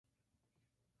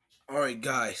Alright,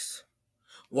 guys.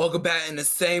 Welcome back in the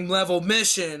same level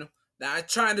mission that I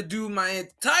tried to do my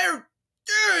entire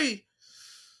day.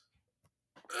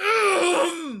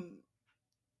 I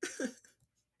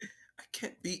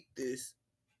can't beat this.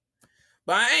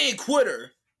 But I ain't a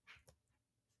quitter.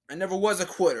 I never was a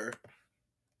quitter.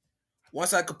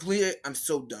 Once I complete it, I'm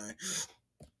so done.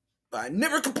 But I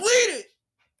never complete it.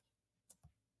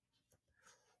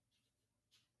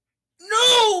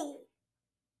 No!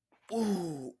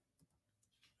 Ooh.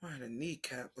 Why the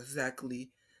kneecap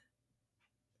exactly?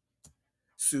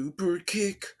 Super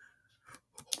kick.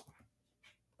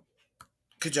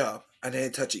 Good job. I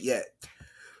didn't touch it yet.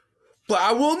 But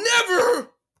I will never!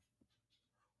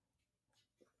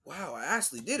 Wow, I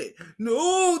actually did it.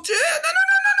 No, Jen!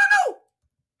 No!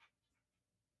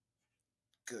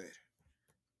 Good.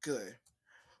 Good.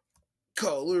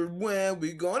 Colored when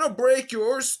we gonna break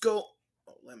your skull.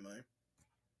 Oh, let me.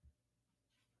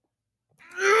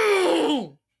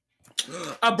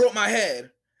 I broke my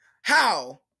head.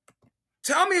 How?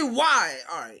 Tell me why.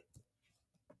 Alright.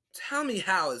 Tell me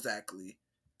how exactly.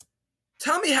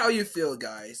 Tell me how you feel,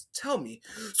 guys. Tell me.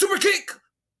 Super kick!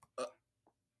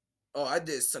 Oh, I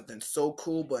did something so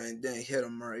cool, but I didn't hit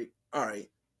him right.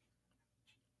 Alright.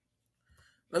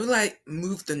 Let me,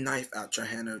 move the knife out your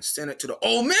hand and send it to the...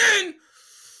 Oh, man!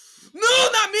 No,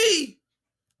 not me!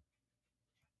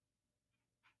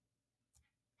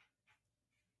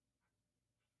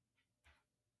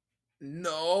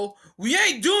 No, we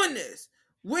ain't doing this.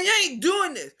 We ain't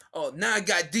doing this. Oh, now it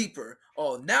got deeper.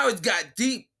 Oh, now it's got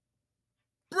deep.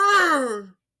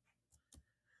 Brr!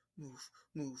 Move,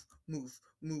 move, move,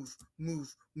 move,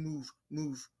 move, move,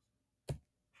 move.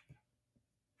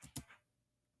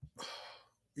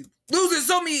 You're losing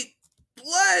so many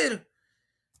blood.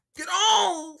 Get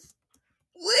off,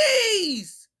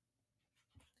 please.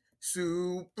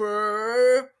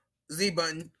 Super Z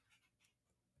button.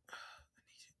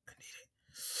 I need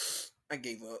it. I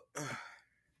gave up.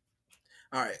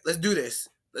 All right, let's do this.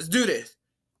 Let's do this.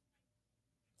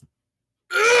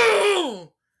 Ugh!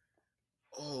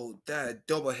 Oh, that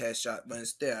double headshot, but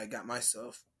instead I got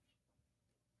myself.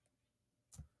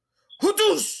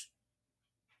 Hutoosh!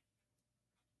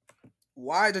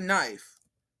 Why the knife?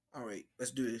 Alright,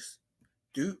 let's do this.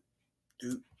 Do.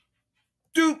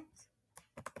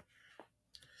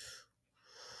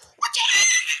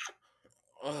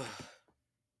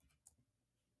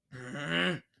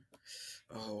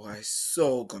 Oh, I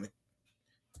so gonna.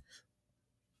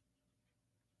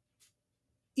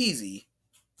 Easy.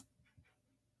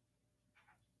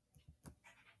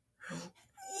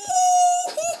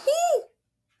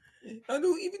 I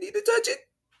don't even need to touch it.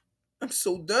 I'm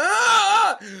so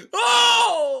done.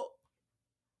 Oh!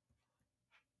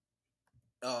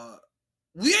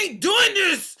 We ain't doing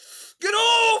this. Get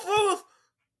off of.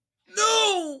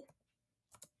 No.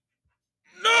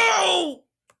 No.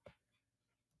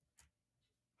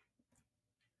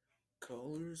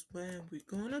 Colors when we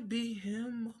gonna beat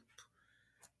him up.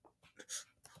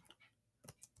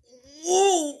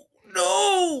 Whoa.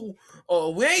 No.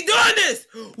 Oh, we ain't doing this.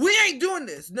 We ain't doing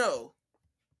this. No.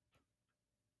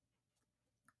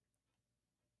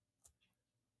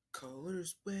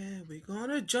 Colors where we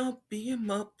gonna jump, beat him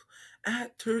up.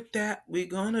 After that, we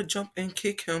gonna jump and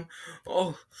kick him.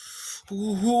 Oh,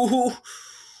 ooh,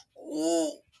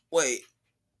 ooh. Wait,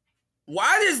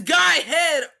 why this guy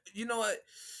head? You know what?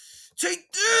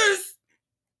 Take this.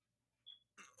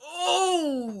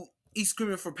 Oh, he's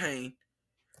screaming for pain.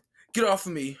 Get off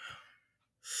of me.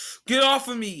 Get off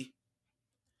of me.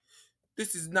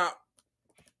 This is not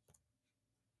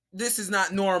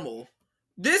normal.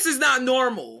 This is not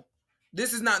normal.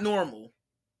 This is not normal.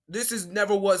 This is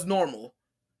never was normal.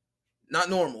 Not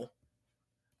normal.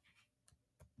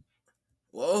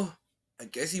 Well, I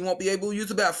guess he won't be able to use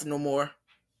the bathroom no more.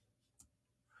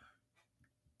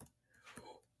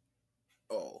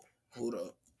 Oh, hold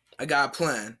up. I got a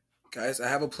plan. Guys, I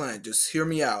have a plan. Just hear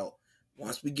me out.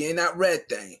 Once we gain that red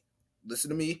thing, listen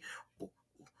to me.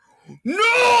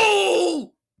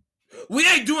 No! We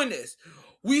ain't doing this.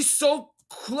 We so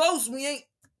close. We ain't.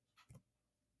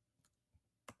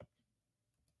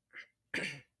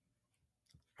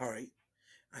 All right.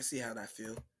 I see how that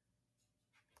feel.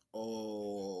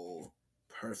 Oh,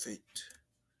 perfect.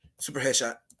 Super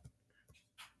headshot.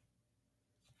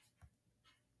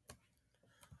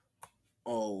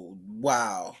 Oh,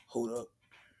 wow. Hold up.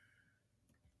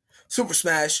 Super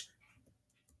smash.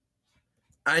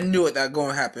 I knew it that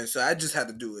going to happen, so I just had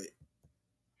to do it.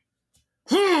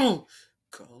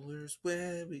 Colors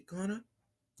where we gonna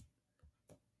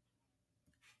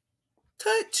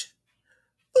touch.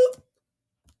 Oop.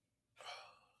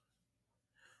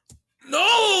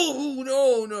 No,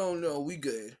 no, no, no. We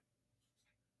good.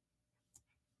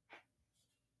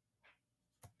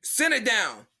 Send it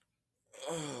down.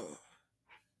 Oh.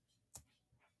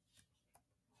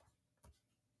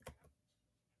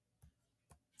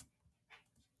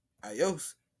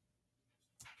 Adios.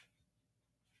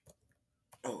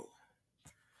 Oh.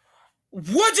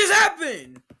 What just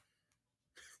happened?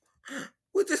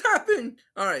 What just happened?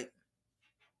 All right.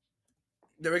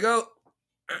 There we go.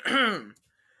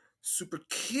 Super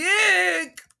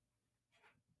kick.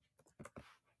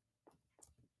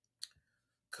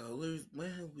 Colors,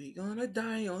 when we gonna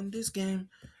die on this game?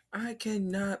 I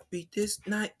cannot beat this,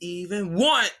 not even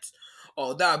once.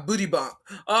 Oh, that booty bump.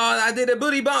 Oh, I did a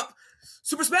booty bump.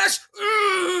 Super smash.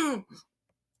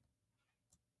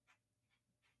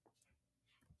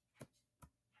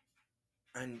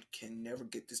 I can never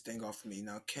get this thing off of me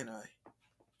now, can I?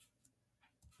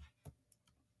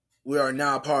 We are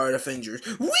now part of Avengers.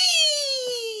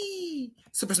 Whee!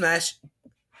 Super smash.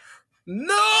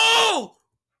 No!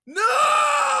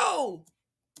 No!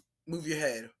 Move your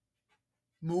head.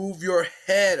 Move your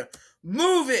head.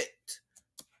 Move it.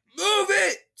 Move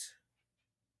it.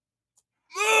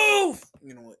 Move!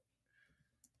 You know what?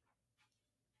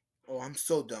 Oh, I'm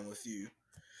so done with you.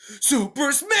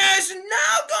 Super Smash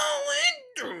now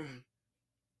going.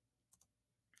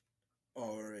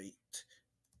 Alright.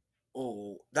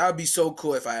 Oh, that would be so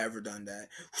cool if I ever done that.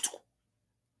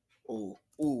 Oh,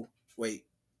 ooh, wait.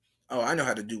 Oh, I know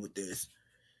how to do with this.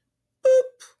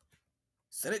 Boop.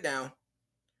 Set it down.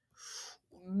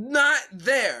 Not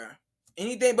there.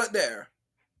 Anything but there.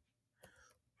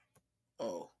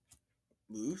 Oh.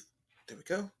 Move. There we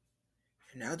go.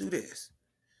 And now do this.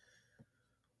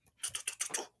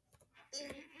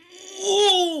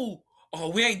 Ooh! Oh,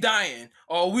 we ain't dying.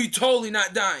 Oh, we totally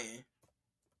not dying.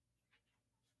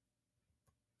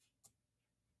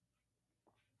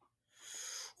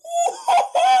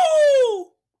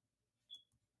 Ooh!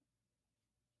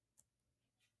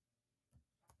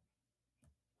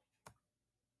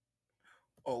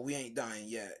 Oh, we ain't dying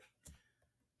yet.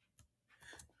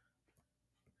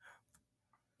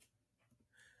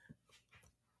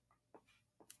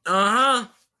 Uh-huh.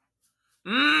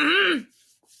 Mm-hmm.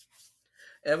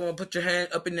 Everyone put your hand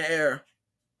up in the air.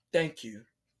 Thank you.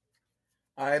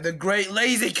 I am the great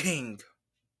lazy king.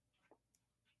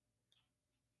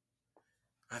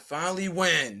 I finally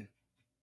win.